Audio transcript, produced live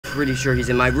pretty sure he's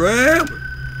in my room.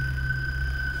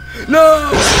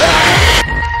 No!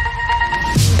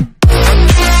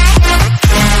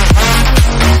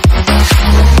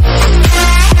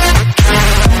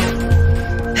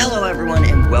 Hello everyone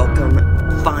and welcome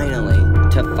finally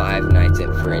to Five Nights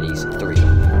at Freddy's 3.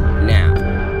 Now,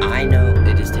 I know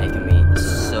it has taken me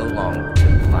so long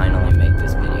to finally make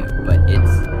this video, but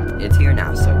it's here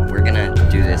now, so we're gonna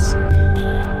do this.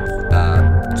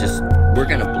 We're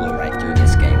gonna blow right through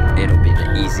this game. It'll be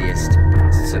the easiest,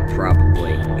 so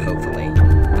probably, hopefully,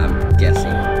 I'm guessing,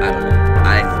 I don't know.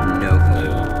 I have no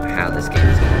clue how this game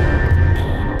is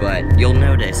gonna work. But you'll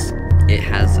notice it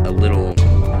has a little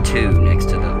 2 next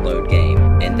to the load game,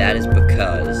 and that is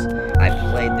because I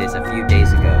played this a few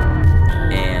days ago,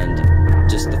 and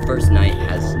just the first night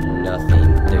has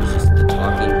nothing. There's just the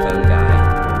talking phone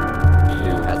guy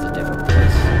who has a different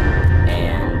voice,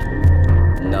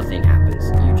 and nothing happens.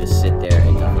 You just sit there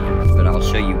and nothing happens. But I'll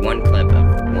show you one clip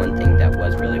of one thing that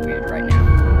was really weird right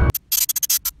now.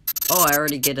 Oh, I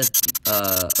already get a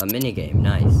minigame.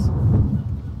 Nice.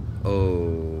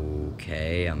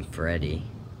 Okay, I'm Freddy.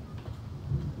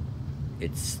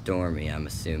 It's Stormy, I'm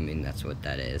assuming that's what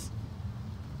that is.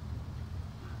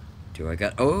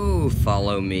 Oh,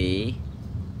 follow me.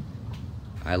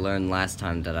 I learned last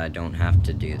time that I don't have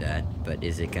to do that, but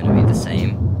is it gonna be the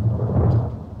same?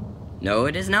 No,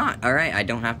 it is not. Alright, I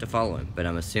don't have to follow him, but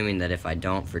I'm assuming that if I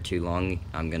don't for too long,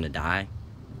 I'm gonna die.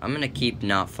 I'm gonna keep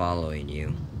not following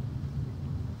you.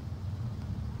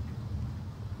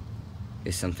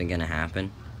 Is something gonna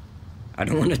happen? I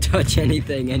don't want to touch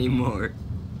anything anymore.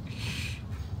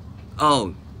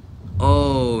 Oh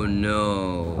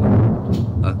no.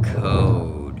 A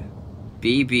code.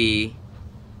 BB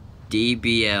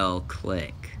DBL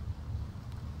click.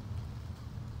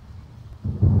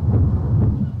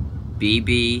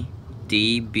 BB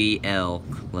DBL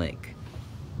click.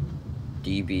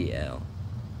 DBL.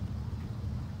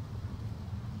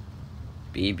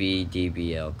 BB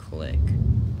DBL click.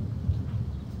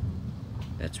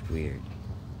 That's weird.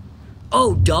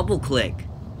 Oh, double click.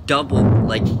 Double,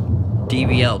 like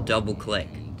DBL, double click.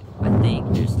 I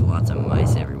think there's lots of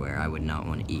mice everywhere. I would not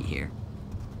want to eat here.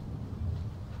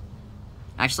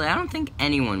 Actually, I don't think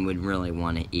anyone would really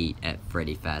want to eat at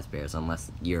Freddy Fazbear's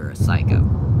unless you're a psycho.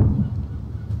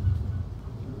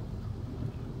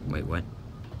 Wait, what?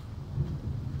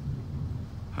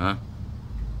 Huh?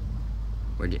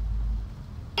 Where'd you...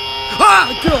 Ah!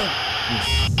 God!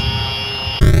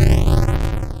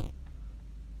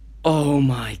 Oh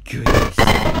my goodness.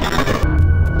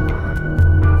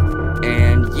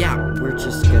 And yeah, we're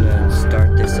just gonna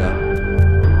start this up.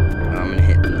 I'm gonna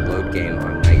hit the load game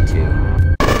on night 2.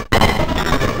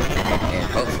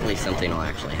 And hopefully something will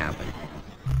actually happen.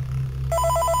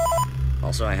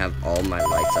 Also, I have all my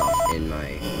lights off in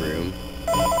my room.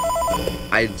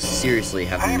 I seriously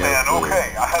have no clue.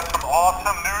 Okay, I have some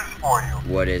awesome news for you.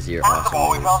 What is your awesome news? First of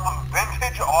all, we found some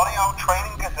vintage audio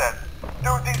training cassettes.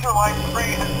 Dude, these are like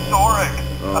prehistoric.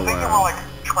 Oh, I think they were like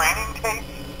training tapes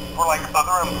for like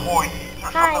other employees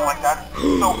or something like that.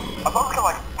 So I thought we could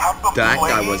like have them that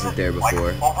playing, guy wasn't there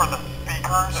before. Like, over the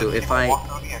speakers. So and if I walk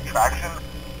through the attraction,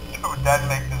 dude, that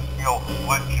makes this feel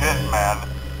legit, man.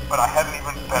 But I haven't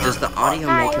even better. Does the audio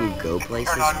make him go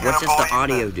places? What does the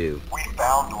audio do? We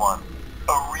found one.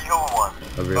 A real one.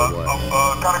 A real what?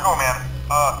 Gotta go, man.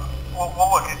 Well,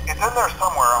 look, it's in there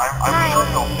somewhere. I'm sure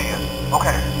you'll see it.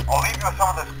 Okay, I'll leave you with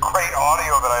some of this great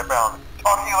audio that I found.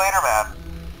 Talk to you later, man.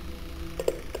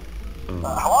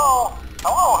 Hello?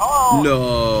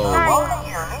 No. Welcome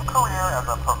to your new career as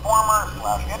a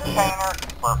performer/entertainer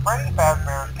for Freddy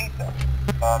Fazbear's Pizza.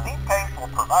 These tapes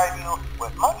will provide you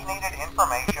with much-needed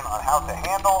information on how to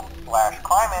handle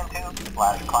 /climb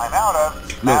into/climb out of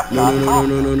mascot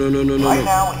costumes. Right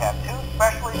now, we have 2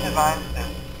 specially designed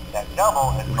suits that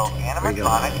double as both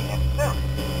animatronic and suit.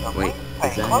 So please pay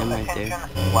close attention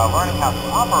while learning how to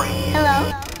operate these. Hello?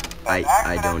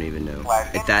 I don't even know.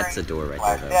 If that's a door right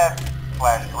there,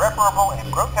 /irreparable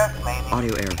and grotesque mania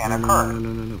audio error. can occur.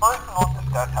 No. First, we'll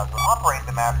discuss how to operate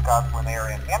the mascots when they are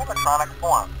in animatronic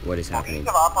form. What is happening? For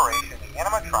ease of operation, the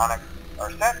animatronics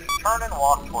are set to turn and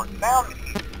walk towards sound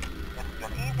cues. This is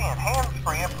an easy and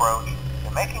hands-free approach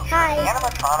to making sure the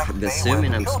animatronics I'm stay where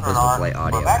assuming the I'm children supposed to are play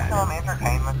audio for maximum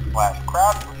entertainment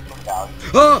 /crowd-pleasing value.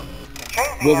 Oh! To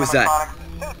change the What was that? animatronics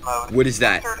to suit mode, What is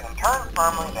that? insert and turn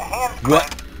firmly the hand What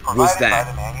crank was provided that?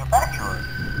 by the manufacturer.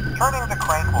 Turning the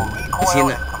crank will Is he in recoil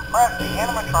the... and compress the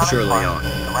animatronic Surely parts not.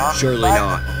 around Surely the not.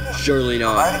 sides of the suit, Surely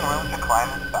not. providing room to climb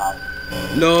inside.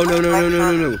 No. Make sure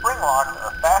the spring locks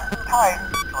are fast and tight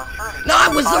to ensure the No,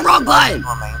 it was the wrong button!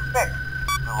 remain fixed.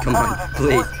 We will Come cover on, this in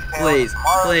please. more please,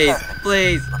 tomorrow's please, session.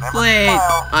 please, Remember to please.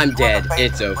 smile. I'm You are dead. the face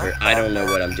It's of over. Freddy I don't know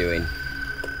Fazbear's what I'm doing.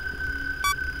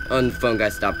 On the phone,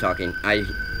 guys, stop talking. I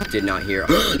did not hear.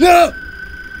 No!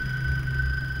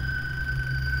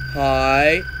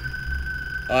 Hi.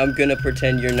 I'm gonna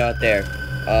pretend you're not there.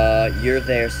 You're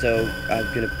there, so I'm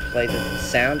gonna play the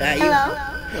sound at you. Hello?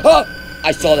 Oh!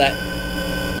 I saw that.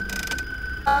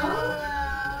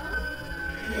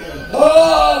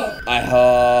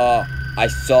 Oh! I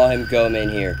saw him come in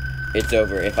here. It's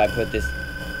over. If I put this...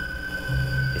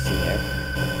 Is he there?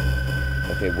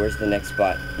 Okay, where's the next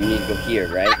spot? You need to go here,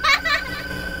 right?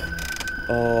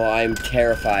 Oh, I'm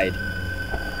terrified.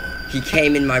 He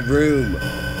came in my room.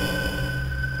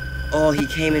 Oh, he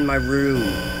came in my room.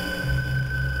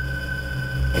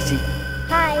 Is he...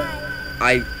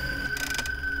 Hi.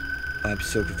 I'm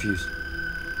so confused.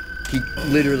 He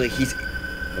literally, he's...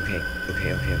 Okay.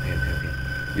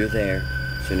 You're there.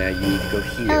 So now you need to go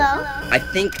here. Hello? I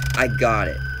think I got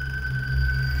it.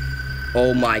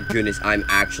 Oh my goodness, I'm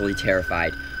actually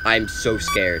terrified. I'm so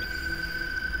scared.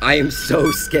 I am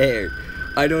so scared.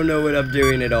 I don't know what I'm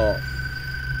doing at all.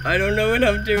 I don't know what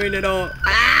I'm doing at all.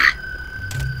 Ah!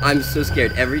 I'm so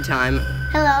scared every time.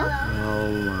 Hello?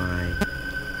 Oh my.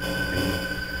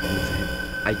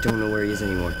 I don't know where he is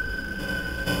anymore.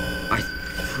 I'm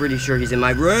pretty sure he's in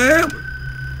my room.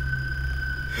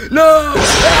 No!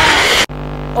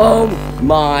 Oh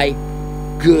my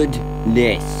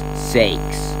goodness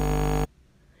sakes.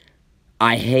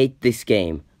 I hate this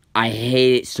game. I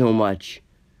hate it so much.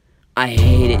 I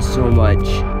hate it so much.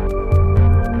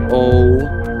 Oh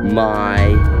my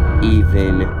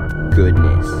even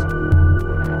goodness.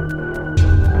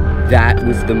 That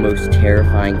was the most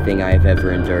terrifying thing I have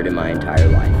ever endured in my entire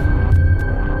life.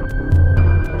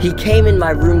 He came in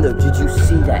my room though, did you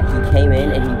see that? He came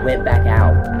in and he went back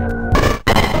out.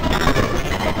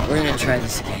 We're gonna try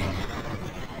this again.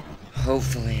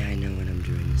 Hopefully I know what I'm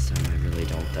doing this time. I really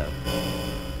don't though.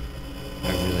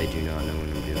 I really do not know what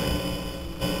I'm doing.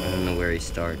 I don't know where he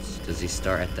starts. Does he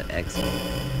start at the exit?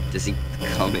 Does he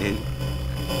come in?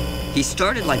 He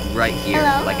started like right here.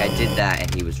 Hello? Like I did that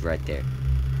and he was right there.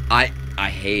 I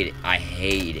hate it. I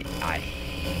hate it. I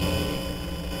hate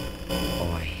it.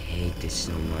 Oh, I hate this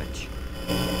so much.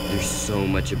 There's so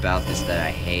much about this that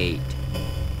I hate.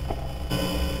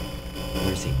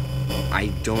 Where is he? I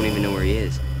don't even know where he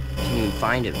is. I can't even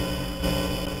find him.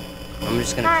 I'm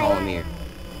just gonna call him here.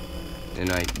 And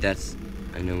I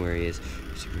know where he is.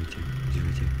 Is he right there? Is he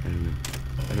right there? I don't know.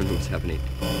 I don't know what's happening.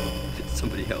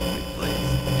 Somebody help me,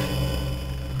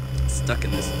 please. Stuck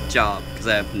in this job because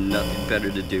I have nothing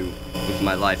better to do with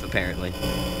my life, apparently.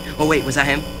 Oh, wait, was that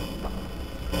him?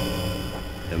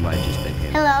 That might have just been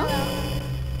him. Hello?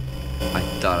 I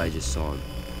thought I just saw him.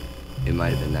 It might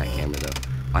have been that camera, though.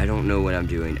 I don't know what I'm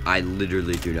doing. I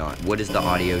literally do not. What does the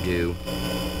audio do?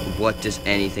 What does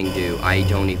anything do? I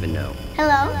don't even know.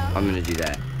 Hello? I'm gonna do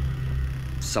that.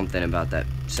 Something about that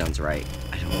sounds right.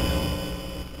 I don't know.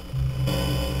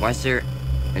 Why is there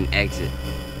an exit?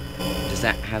 Does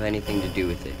that have anything to do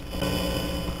with it?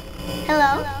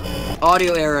 Hello?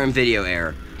 Audio error and video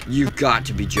error. You've got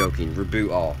to be joking.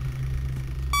 Reboot all.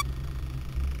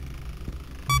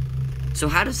 So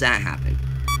how does that happen?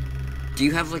 Do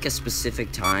you have like a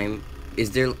specific time?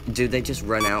 Do they just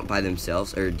run out by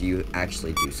themselves, or do you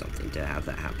actually do something to have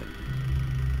that happen?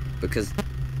 Because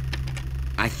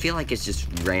I feel like it's just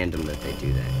random that they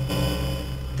do that.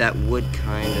 That would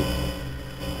kind of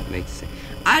make sense.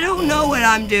 I don't know what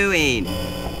I'm doing.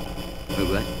 Wait,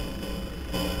 what?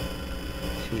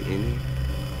 Is he in here?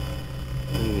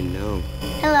 I don't even know.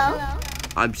 Hello?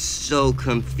 I'm so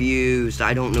confused.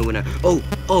 I don't know what I...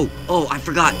 Oh, I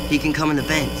forgot. He can come in the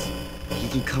vents. He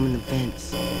can come in the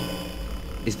vents.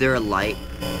 Is there a light?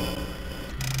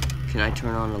 Can I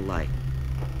turn on a light?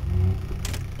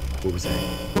 What was that?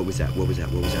 What was that? What was that?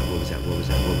 What was that? What was that? What was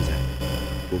that? What was that?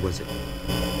 What was it?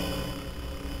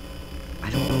 I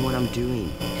don't know what I'm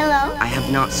doing. Hello? I have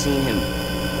not seen him.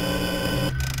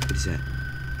 What is that?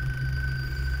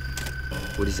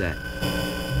 What is that?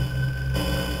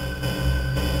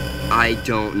 I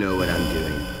don't know what I'm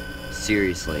doing.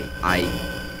 Seriously,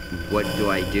 what do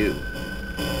I do?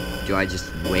 Do I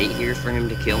just wait here for him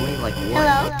to kill me? Like what?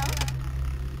 Hello?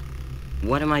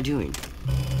 What am I doing?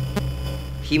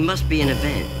 He must be an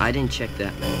event. I didn't check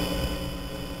that.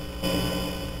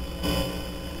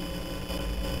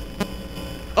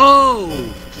 Oh,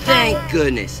 thank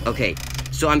goodness. Okay,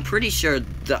 so I'm pretty sure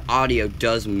the audio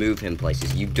does move him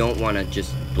places. You don't want to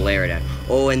just blare it at.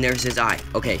 Oh, and there's his eye.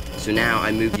 Okay, so now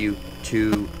I move you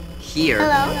to here.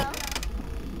 Hello?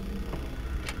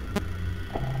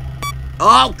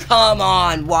 Oh, come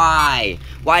on. Why?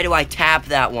 Why do I tap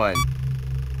that one?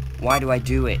 Why do I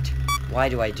do it? Why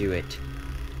do I do it?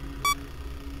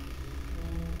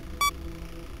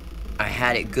 I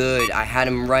had it good. I had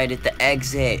him right at the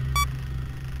exit.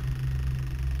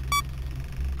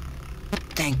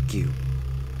 Thank you.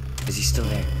 Is he still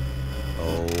there?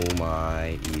 Oh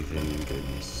my even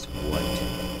goodness. What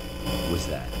was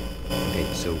that? Okay,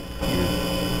 so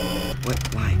what?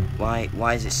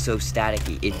 Why is it so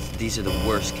staticky? These are the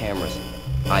worst cameras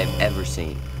I've ever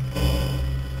seen.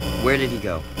 Where did he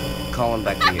go? Call him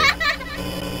back to here.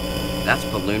 That's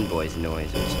Balloon Boy's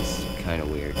noise, which is kind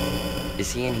of weird.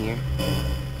 Is he in here?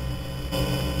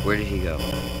 Where did he go?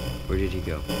 Where did he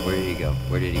go? Where did he go?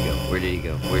 Where did he go? Where did he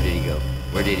go? Where did he go?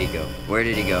 Where did he go? Where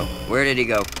did he go? Where did he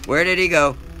go? Where did he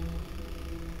go?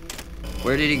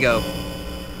 Where did he go?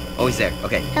 Oh, he's there.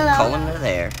 Okay. Hello? Call him to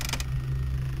there.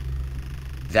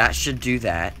 That should do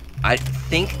that. I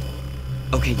think...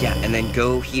 Okay, yeah, and then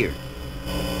go here.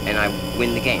 And I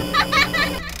win the game.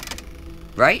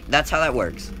 Right? That's how that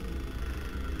works.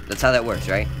 That's how that works,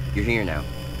 right? You're here now.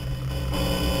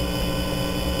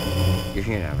 You're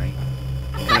here now, right?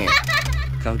 Come here.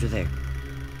 Come to there.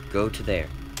 Go to there.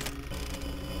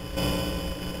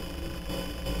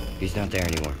 He's not there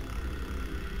anymore.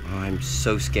 Oh, I'm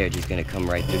so scared he's gonna come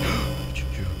right through.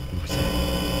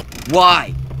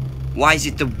 Why? Why is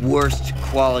it the worst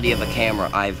quality of a camera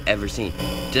I've ever seen?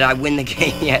 Did I win the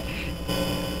game yet?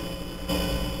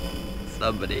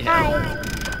 Somebody help.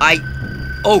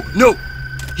 Oh, no!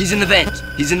 He's in the vents.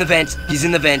 He's in the vents. He's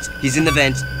in the vents. He's in the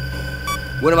vents.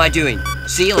 What am I doing?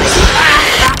 Ceiling.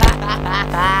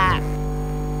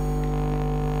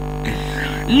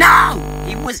 No!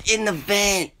 He was in the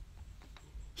vent.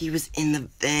 He was in the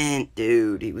vent,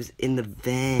 dude. He was in the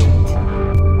vent.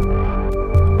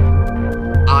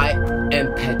 I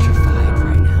am petrified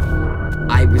right now.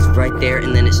 I was right there,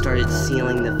 and then it started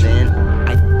sealing the vent.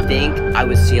 I think I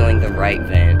was sealing the right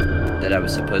vent that I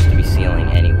was supposed to be sealing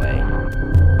anyway.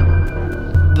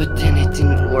 But then it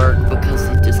didn't work because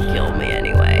it just killed me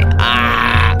anyway.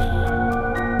 Ah!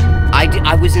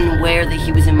 I wasn't aware that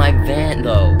he was in my vent,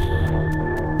 though.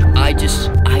 I keep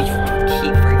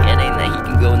forgetting that he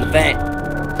can go in the vent.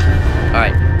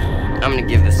 Alright, I'm gonna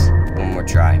give this one more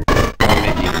try. Or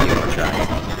maybe a few more tries.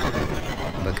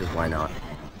 Because why not?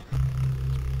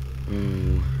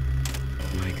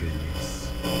 My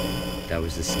goodness. That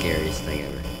was the scariest thing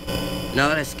ever.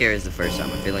 Not as scary as the first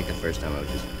time. I feel like the first time I was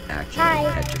just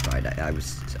actually petrified.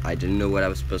 I didn't know what I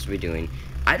was supposed to be doing.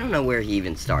 I don't know where he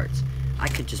even starts. I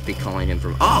could just be calling him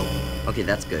from... Oh! Okay,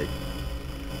 that's good.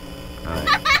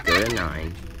 Alright, go to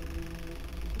 9.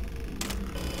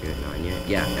 Go to 9,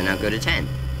 yeah, and now go to 10.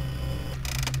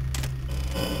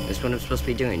 That's what I'm supposed to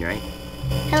be doing, right?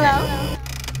 Hello?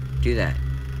 10. Do that.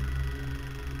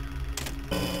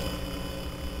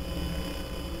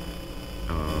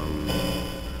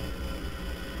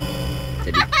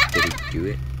 Did he do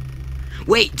it?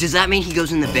 Wait, does that mean he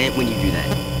goes in the vent when you do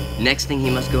that? Next thing he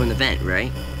must go in the vent,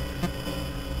 right?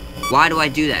 Why do I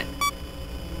do that?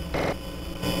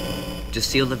 To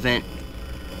seal the vent,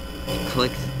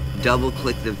 double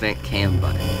click the vent cam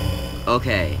button.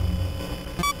 Okay.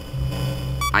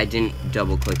 I didn't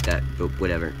double click that, but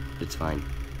whatever, it's fine.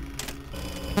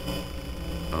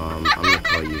 I'm gonna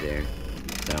call you there.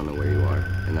 I don't know where you are,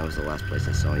 and that was the last place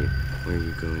I saw you. Where are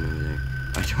you going over there?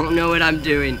 I don't know what I'm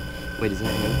doing. Wait, is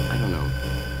that him? I don't know.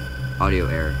 Audio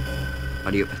error.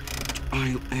 Audio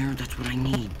error, that's what I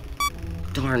need.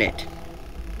 Darn it.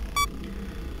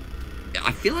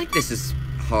 I feel like this is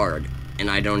hard, and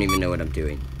I don't even know what I'm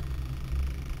doing.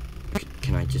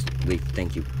 Can I just leave?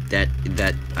 Thank you. That,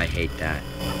 I hate that.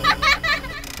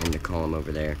 I'm gonna call him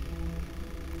over there.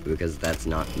 Because that's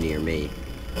not near me.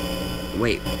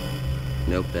 Wait.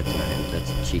 Nope, that's not him.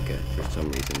 That's Chica, for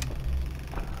some reason.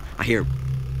 I hear him.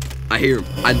 I hear him.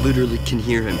 I literally can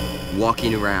hear him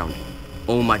walking around.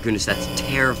 Oh my goodness, that's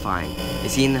terrifying.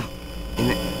 Is he in the...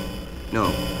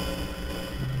 No.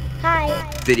 Hi.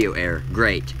 Video error.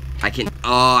 Great.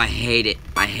 Oh, I hate it.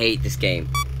 I hate this game.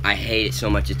 I hate it so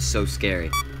much. It's so scary.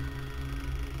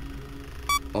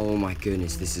 Oh my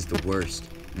goodness, this is the worst.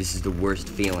 This is the worst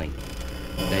feeling.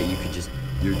 That you could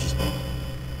you're just...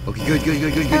 Okay,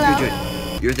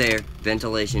 good. You're there.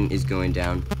 Ventilation is going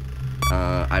down.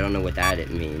 I don't know what it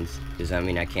means. Does that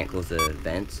mean I can't close the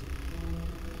vents?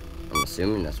 I'm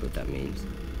assuming that's what that means.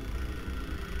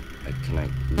 Can I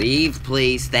leave,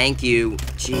 please? Thank you.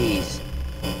 Jeez.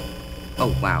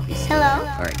 Oh, wow. He's still there.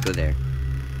 Alright, go there.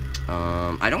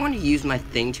 I don't want to use my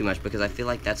thing too much because I feel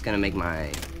like that's going to make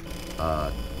my...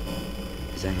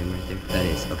 Is that him right there? That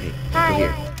is. Okay. Go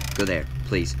here. Go there,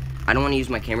 please. I don't want to use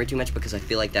my camera too much because I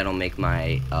feel like that'll make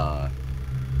my,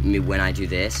 when I do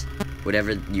this,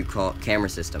 whatever you call camera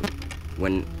system,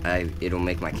 it'll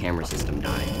make my camera system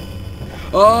die.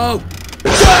 Oh!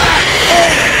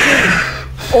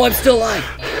 Oh, I'm still alive.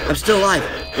 I'm still alive.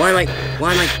 Why am I,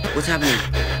 what's happening?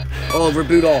 Oh,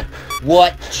 reboot all.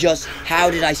 How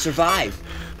did I survive?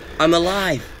 I'm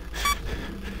alive.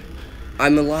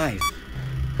 I'm alive.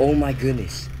 Oh my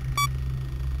goodness.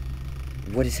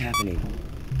 What is happening?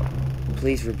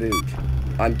 Please reboot.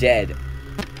 I'm dead.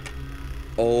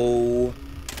 Oh.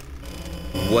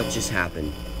 What just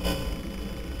happened?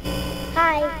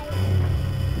 Hi.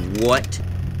 What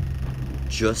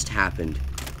just happened?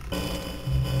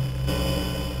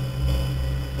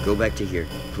 Go back to here,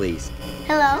 please.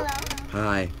 Hello.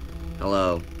 Hi.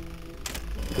 Hello.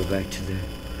 Go back to the...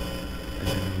 I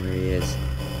don't know where he is.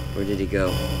 Where did he go?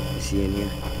 Is he in here?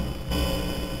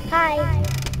 Hi.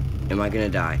 Am I gonna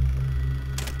die?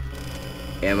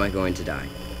 Am I going to die?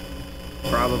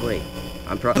 Probably.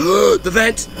 The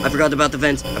vents! I forgot about the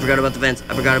vents. I forgot about the vents.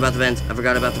 I forgot about the vents. I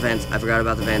forgot about the vents. I forgot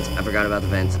about the vents. I forgot about the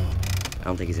vents. I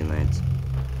don't think he's in the vents.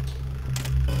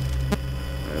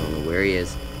 I don't know where he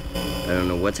is. I don't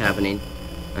know what's happening.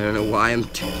 I don't know why I'm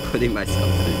putting myself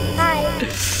through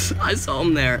this. Hi. I saw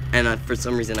him there, and for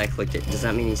some reason I clicked it. Does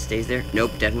that mean he stays there?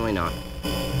 Nope, definitely not.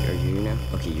 Are you here now?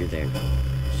 Okay, you're there now.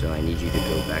 So I need you to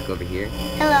go back over here.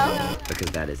 Hello.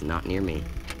 Because that is not near me.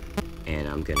 And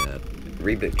I'm gonna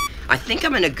reboot. I think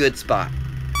I'm in a good spot.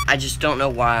 I just don't know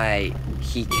why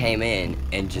he came in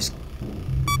and just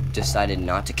decided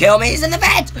not to kill me. He's in the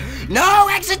vent! No,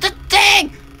 exit the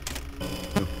thing!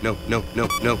 No, no, no,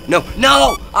 no, no,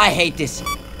 no! I hate this.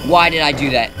 Why did I do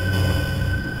that?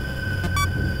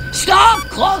 Stop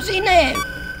closing it!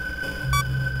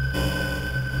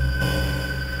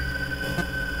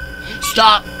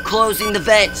 Stop closing the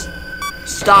vents!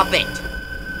 Stop it!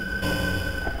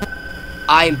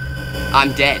 I'm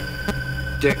dead.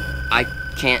 I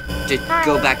can't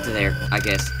go back to there, I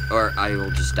guess. Or I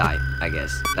will just die, I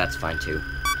guess. That's fine too.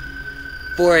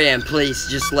 4 AM, please,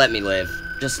 just let me live.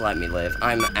 Just let me live.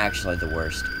 I'm actually the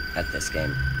worst at this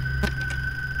game.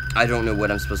 I don't know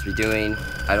what I'm supposed to be doing.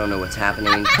 I don't know what's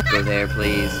happening. Go there,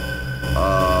 please.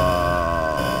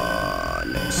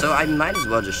 No. So I might as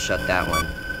well just shut that one.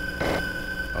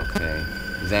 Okay.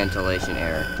 Ventilation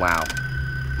error. Wow.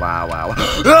 Wow, wow.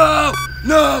 No!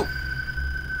 No!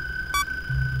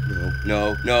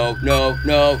 No, no, no,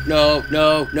 no, no,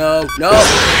 no, no, no!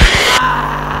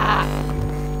 Ah!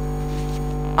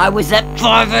 I was at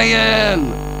 5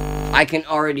 AM! I can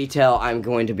already tell I'm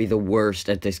going to be the worst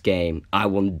at this game. I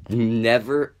will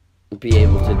never be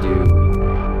able to do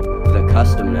the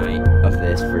custom night of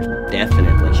this for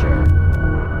definitely sure.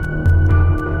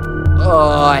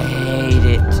 Oh, I hate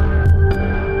it.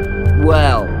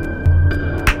 Well,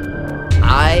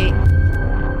 I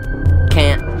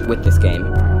can't with this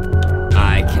game.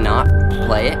 I cannot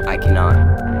play it. I cannot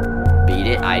beat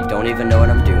it. I don't even know what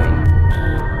I'm doing.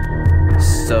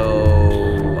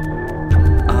 So,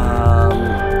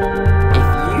 if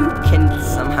you can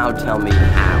somehow tell me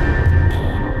how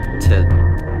to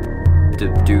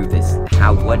do this,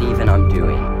 what even I'm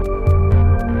doing,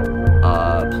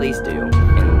 please do in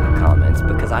the comments,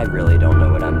 because I really don't know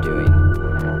what I'm doing.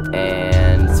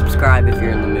 And subscribe if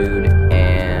you're in the mood,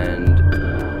 and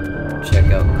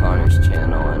check out Connor's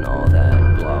channel and all that,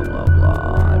 blah, blah,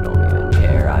 blah. I don't even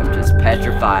care. I'm just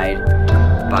petrified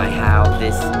by how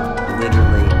this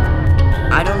literally,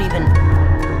 I don't even,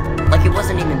 like, it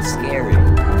wasn't even scary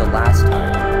the last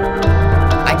time.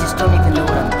 I just don't even know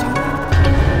what I'm doing.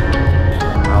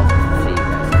 I'll see you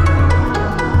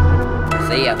guys.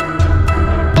 See ya.